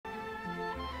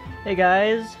Hey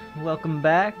guys, welcome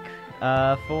back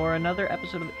for another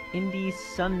episode of Indie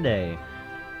Sunday.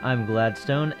 I'm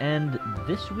Gladstone, and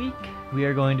this week we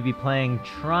are going to be playing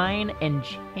Trine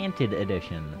Enchanted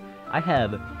Edition. I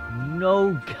have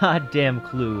no goddamn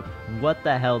clue what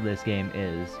the hell this game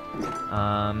is.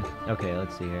 Okay,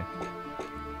 let's see here.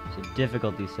 So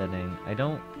difficulty setting. I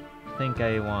don't think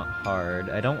I want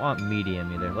hard. I don't want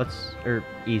medium either.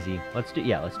 Easy. Let's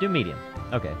do medium.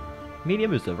 Okay.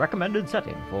 Medium is the recommended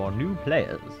setting for new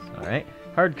players. Alright.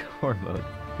 Hardcore mode.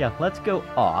 Yeah, let's go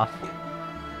off.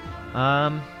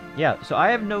 Yeah, so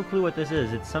I have no clue what this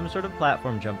is. It's some sort of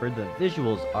platform jumper. The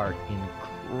visuals are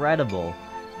incredible.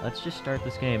 Let's just start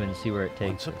this game and see where it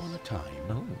takes us. Once upon a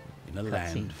time, in a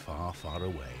land far, far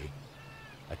away,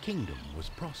 a kingdom was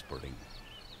prospering.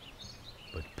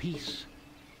 But peace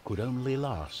could only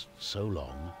last so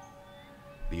long.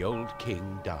 The old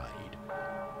king died.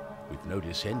 With no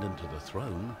descendant to the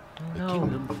throne, the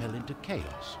kingdom fell into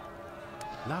chaos.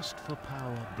 Lust for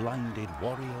power blinded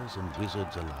warriors and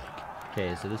wizards alike.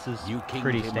 Okay, so this is New king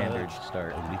pretty standard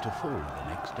start. Only to fall the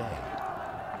next day.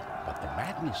 But the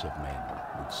madness of men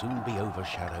would soon be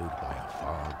overshadowed by a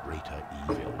far greater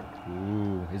evil.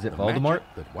 Ooh, is it The Voldemort?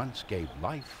 magic that once gave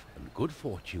life and good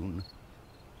fortune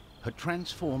had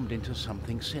transformed into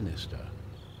something sinister.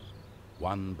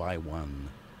 One by one,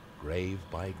 grave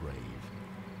by grave,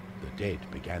 the dead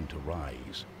began to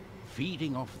rise,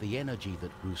 feeding off the energy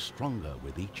that grew stronger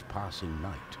with each passing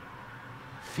night.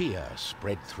 Fear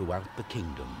spread throughout the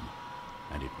kingdom,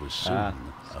 and it was soon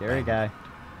scary guy.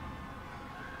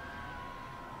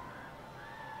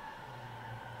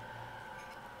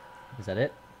 Is that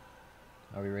it?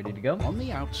 Are we ready to go? On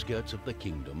the outskirts of the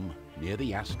kingdom, near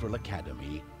the Astral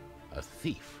Academy, a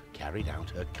thief carried out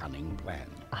her cunning plan.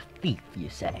 A thief, you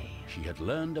say? She had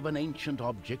learned of an ancient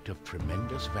object of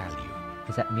tremendous value.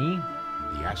 Is that me?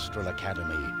 The Astral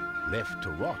Academy, left to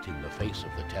rot in the face of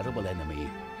the terrible enemy,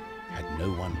 had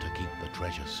no one to keep the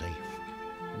treasure safe.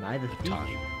 Am I the The thief?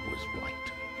 time was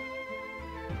right.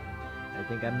 I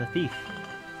think I'm the thief.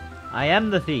 I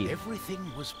am the thief!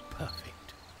 Everything was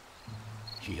perfect.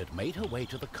 She had made her way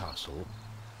to the castle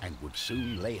and would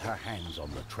soon lay her hands on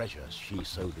the treasure she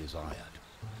so desired.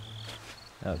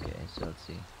 Okay, so let's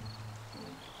see.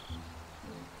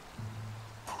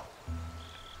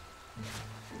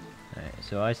 Alright,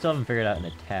 so I still haven't figured out an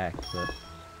attack, but...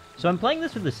 So I'm playing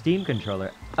this with the Steam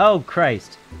controller. Oh,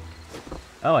 Christ!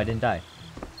 Oh, I didn't die.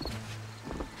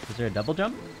 Is there a double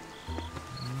jump?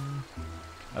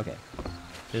 Okay.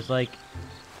 There's like...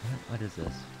 What is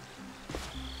this?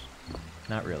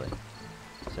 Not really.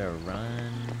 So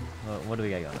run... What do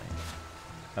we got going?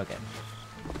 Okay.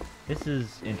 This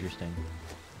is interesting.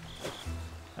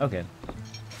 Okay.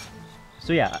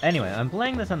 So yeah, anyway, I'm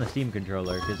playing this on the Steam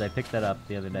controller because I picked that up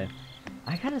the other day.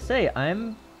 I gotta say,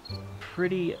 I'm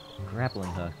pretty...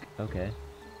 Grappling hook. Okay.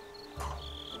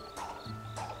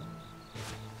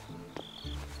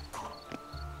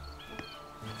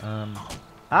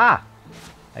 Ah!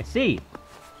 I see!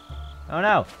 Oh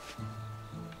no!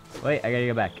 Wait, I gotta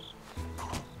go back.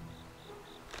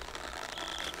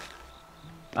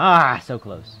 Ah, so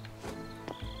close.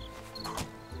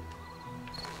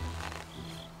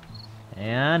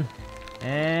 And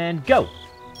go!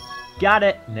 Got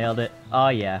it! Nailed it. Oh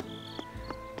yeah.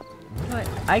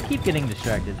 I keep getting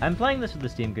distracted. I'm playing this with the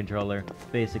Steam controller,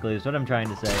 basically, is what I'm trying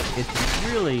to say. It's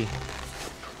really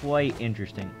quite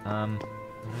interesting. What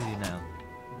do we do now?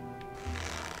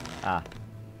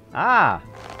 Ah!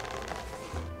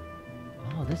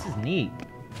 Oh, this is neat.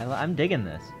 I'm digging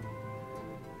this.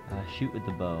 Shoot with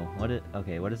the bow.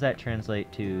 Okay, what does that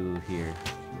translate to here?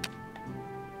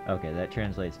 Okay, that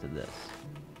translates to this.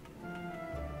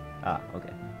 Ah,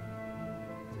 okay.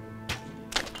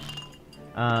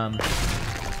 And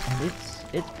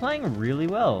it's playing really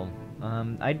well.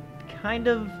 I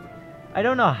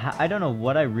don't know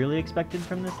what I really expected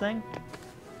from this thing,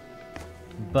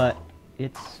 but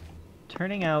it's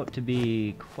turning out to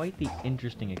be quite the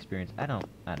interesting experience. I don't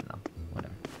know.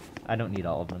 Whatever. I don't need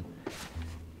all of them.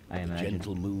 I imagine. The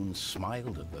gentle moon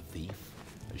smiled at the thief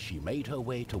as she made her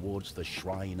way towards the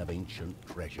shrine of ancient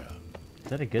treasure. Is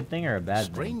that a good thing or a bad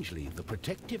thing? Strangely, the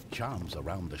protective charms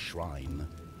around the shrine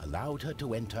allowed her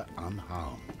to enter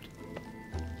unharmed.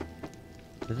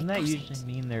 Doesn't that usually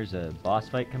mean there's a boss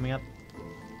fight coming up?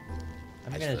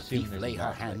 I'm gonna As the assume thief there's lay a her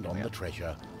boss fight hand on coming the up.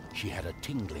 treasure, she had a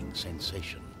tingling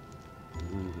sensation.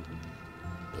 Ooh.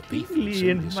 The thief would Tingly soon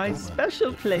in my discover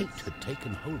special that place. fate had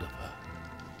taken hold of her.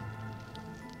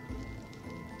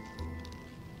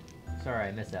 Sorry,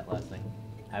 I missed that last thing.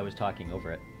 I was talking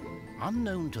over it.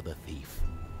 Unknown to the thief,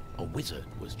 a wizard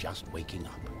was just waking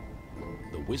up.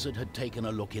 The wizard had taken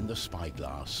a look in the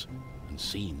spyglass and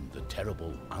seen the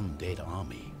terrible undead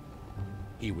army.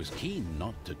 He was keen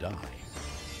not to die.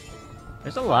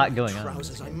 There's a lot going on.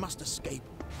 Trousers, I must escape.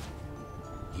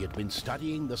 He had been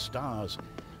studying the stars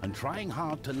and trying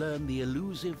hard to learn the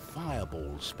elusive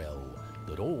fireball spell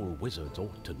that all wizards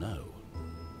ought to know.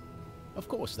 Of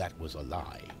course, that was a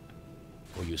lie.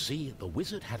 For you see, the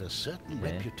wizard had a certain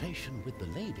reputation with the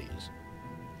ladies.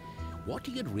 What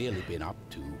he had really been up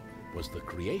to was the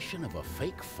creation of a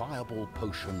fake fireball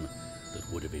potion that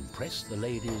would have impressed the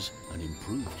ladies and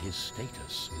improved his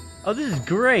status. Oh, this is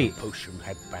great! The potion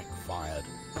had backfired,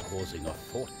 causing a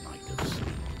fortnight of sleep.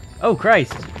 Oh,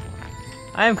 Christ!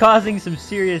 I am causing some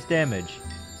serious damage.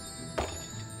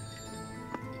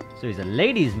 So he's a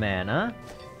ladies' man, huh?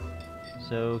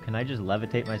 So, can I just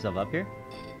levitate myself up here?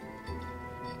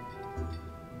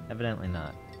 Evidently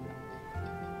not.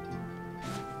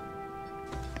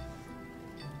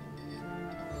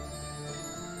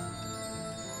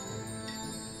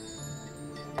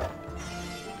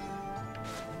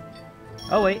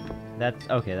 Oh wait, that's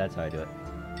okay, that's how I do it.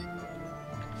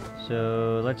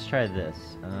 So let's try this.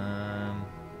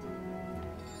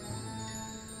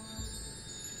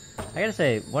 I gotta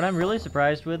say, what I'm really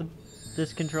surprised with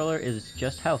this controller is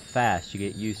just how fast you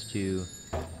get used to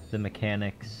the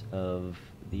mechanics of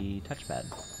the touchpad.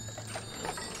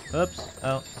 Oops.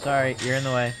 Oh, sorry, you're in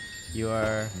the way. You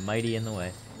are mighty in the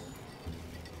way.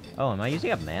 Oh, am I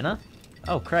using up mana?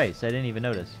 Oh, Christ, I didn't even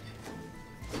notice.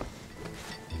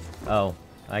 Oh,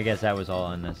 I guess that was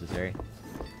all unnecessary.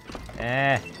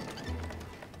 I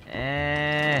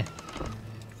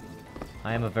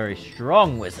am a very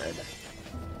strong wizard.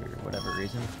 For whatever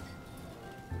reason.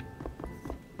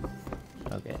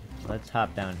 Okay, let's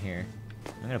hop down here.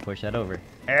 I'm gonna push that over.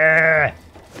 Haha!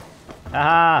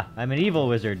 I'm an evil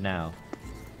wizard now.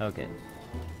 Okay.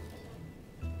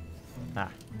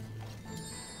 Ah.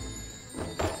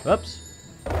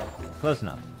 Whoops. Close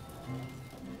enough.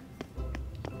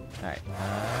 Alright,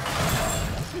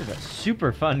 this is a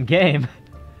super fun game.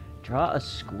 Draw a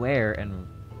square and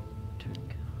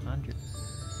conjure.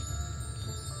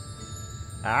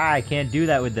 Ah, I can't do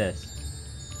that with this.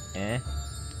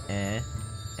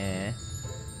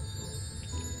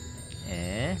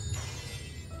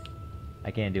 I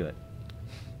can't do it.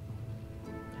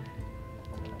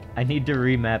 I need to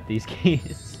remap these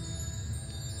keys.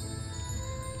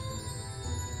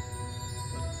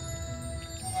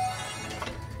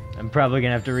 I'm probably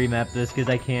gonna have to remap this because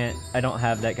I don't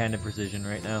have that kind of precision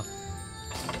right now.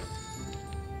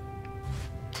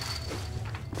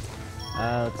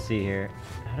 Let's see here.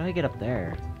 How do I get up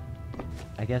there?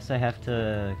 I guess I have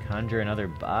to conjure another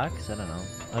box? I don't know.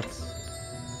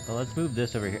 Let's move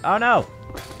this over here. Oh no!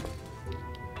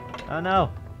 Oh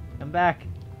no! Come back!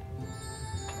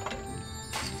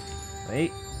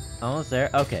 Wait. Almost there.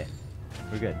 Okay.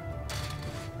 We're good.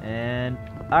 And...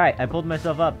 alright, I pulled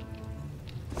myself up.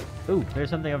 Ooh, there's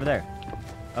something over there.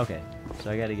 Okay,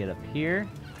 so I gotta get up here.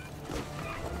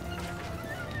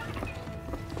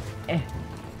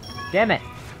 Damn it!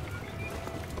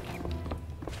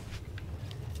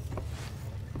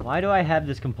 Why do I have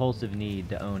this compulsive need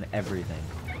to own everything?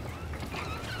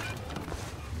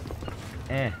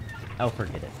 Oh,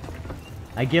 forget it.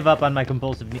 I give up on my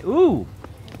compulsive need. Ooh!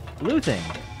 Blue thing!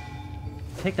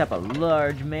 Picked up a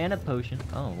large mana potion.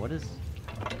 Oh, what is...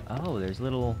 oh, there's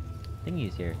little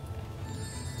thingies here.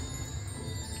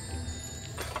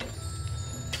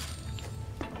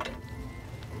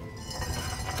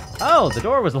 Oh, the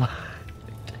door was locked.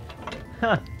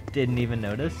 Huh, didn't even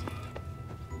notice.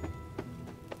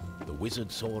 The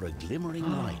wizard saw a glimmering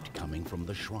light coming from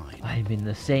the shrine. I'm in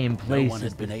the same place No one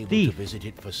as had been the able thief. to visit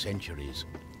it for centuries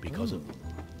because of...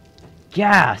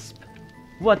 Gasp!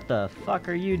 What the fuck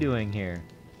are you doing here?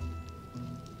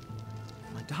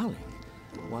 My darling,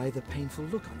 why the painful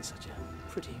look on such a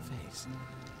pretty face?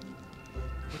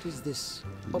 What is this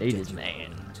Ladies' object?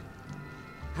 man.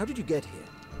 How did you get here?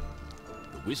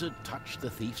 The wizard touched the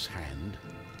thief's hand,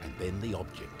 and then the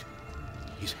object.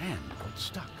 His hand got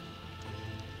stuck.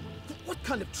 What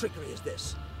kind of trickery is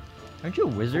this? Aren't you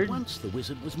a For wizard? once, the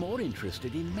wizard was more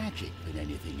interested in magic than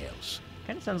anything else.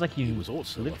 Kind of sounds like you He was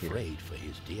also live here. afraid for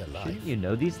his dear life. Shouldn't you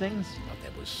know these things? But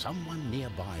there was someone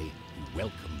nearby who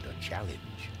welcomed a challenge.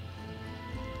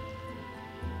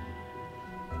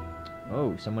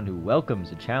 Oh, someone who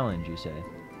welcomes a challenge, you say.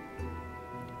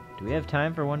 Do we have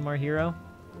time for one more hero?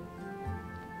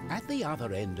 At the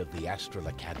other end of the Astral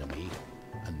Academy,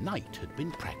 a knight had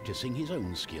been practicing his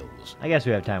own skills. I guess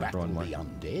we have time for Battle one more. the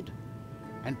undead,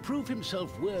 and prove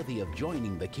himself worthy of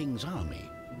joining the king's army.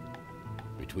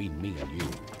 Between me and you,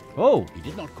 Oh! He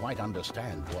did not quite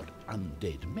understand what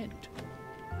undead meant,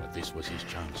 but this was his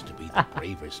chance to be the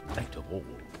bravest knight of all.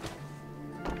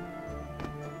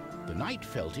 The knight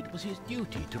felt it was his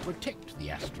duty to protect the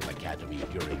Astral Academy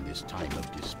during this time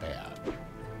of despair.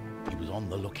 He was on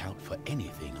the lookout for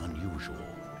anything unusual.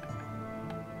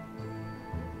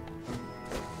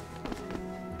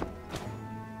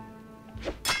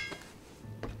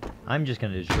 I'm just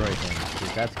gonna destroy things,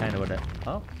 because that's kind of what I...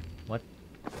 Oh, what?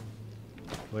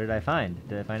 What did I find?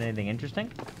 Did I find anything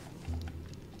interesting?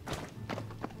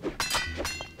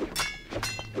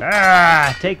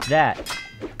 Ah! Take that!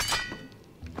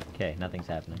 Okay, nothing's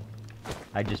happening.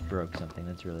 I just broke something,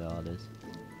 that's really all it is.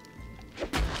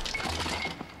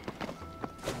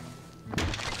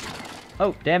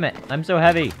 Oh, damn it! I'm so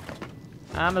heavy!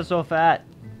 I'm so fat!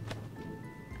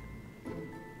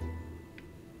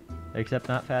 Except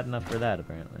not fat enough for that,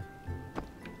 apparently.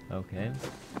 Okay.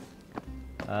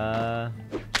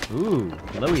 Ooh,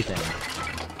 glowy thing.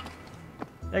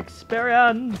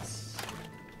 Experience!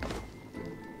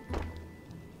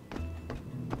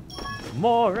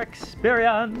 More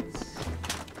experience!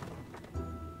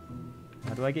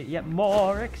 How do I get yet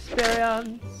more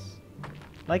experience?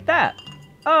 Like that!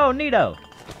 Oh, neato!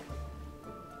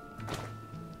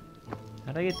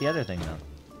 How do I get the other thing, though?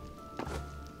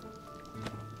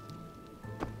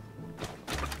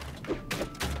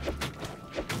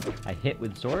 I hit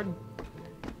with sword?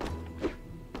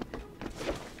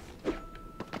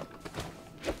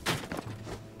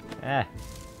 Ah,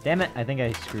 damn it! I think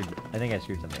I screwed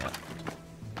something up.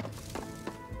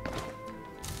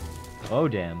 Oh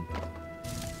damn!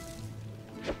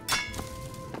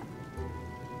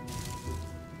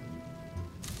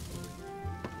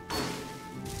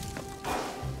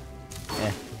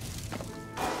 Eh.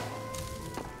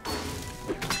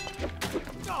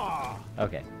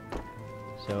 Okay.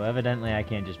 So evidently I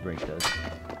can't just break those.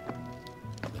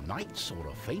 The knight saw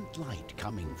a faint light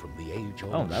coming from the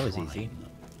age-old Oh, that was shrine. easy.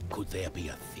 Could there be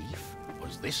a thief?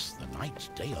 Was this the knight's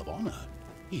day of honor?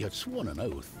 He had sworn an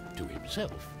oath to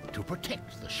himself to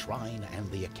protect the shrine and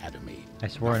the academy. I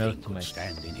swore an Nothing oath to could myself.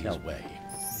 stand in his way.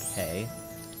 Okay.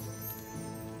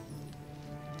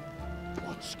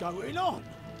 What's going on?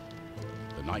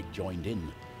 The knight joined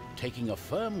in, taking a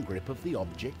firm grip of the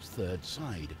object's third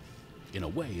side, in a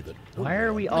way that... Why only are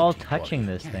a we all mighty touching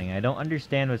warrior this can. thing? I don't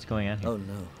understand what's going on here. Oh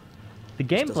no. The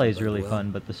This gameplay is doesn't really bode well.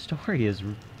 fun, but the story is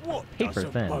What paper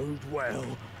doesn't thin. bode well?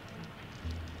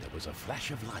 There was a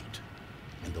flash of light,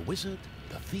 and the wizard,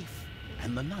 the thief,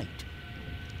 and the knight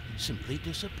simply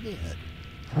disappeared.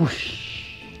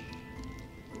 Whoosh!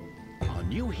 Our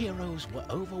new heroes were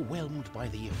overwhelmed by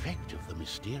the effect of the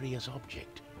mysterious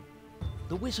object.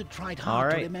 The wizard tried hard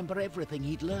Alright. to remember everything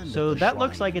he'd learned. So at the that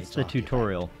looks shrine like and it's the its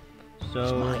tutorial. His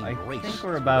So mind I raced think we're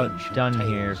through about ancient done tales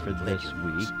here for and this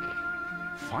legends. week.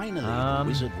 Finally, the Um,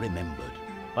 wizard remembered.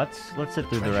 Let's sit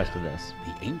through the rest of this.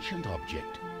 The ancient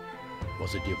object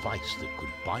was a device that could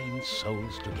bind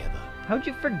souls together. How'd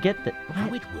you forget that? How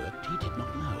What? it worked, he did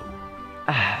not know.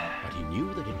 Ah, But he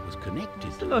knew that it was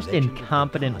connected to the most legend of the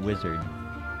incompetent Guardian, wizard.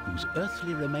 whose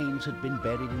earthly remains had been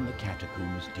buried in the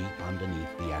catacombs deep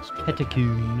underneath the astral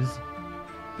Catacombs.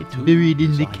 Academy. It's Tomb buried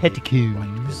in the resided right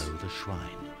catacombs. below the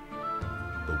shrine.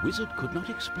 The wizard could not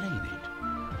explain it,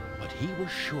 but he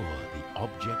was sure the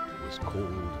object was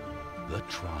called the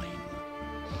Trine.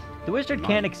 The wizard Knight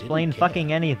can't didn't explain care.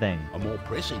 fucking anything. A more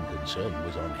pressing concern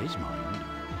was on his mind.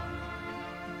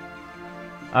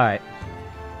 Alright.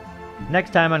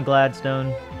 Next time on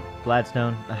Gladstone. Next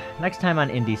time on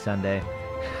Indie Sunday.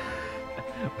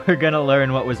 We're gonna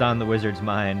learn what was on the wizard's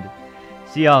mind.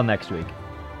 See y'all next week.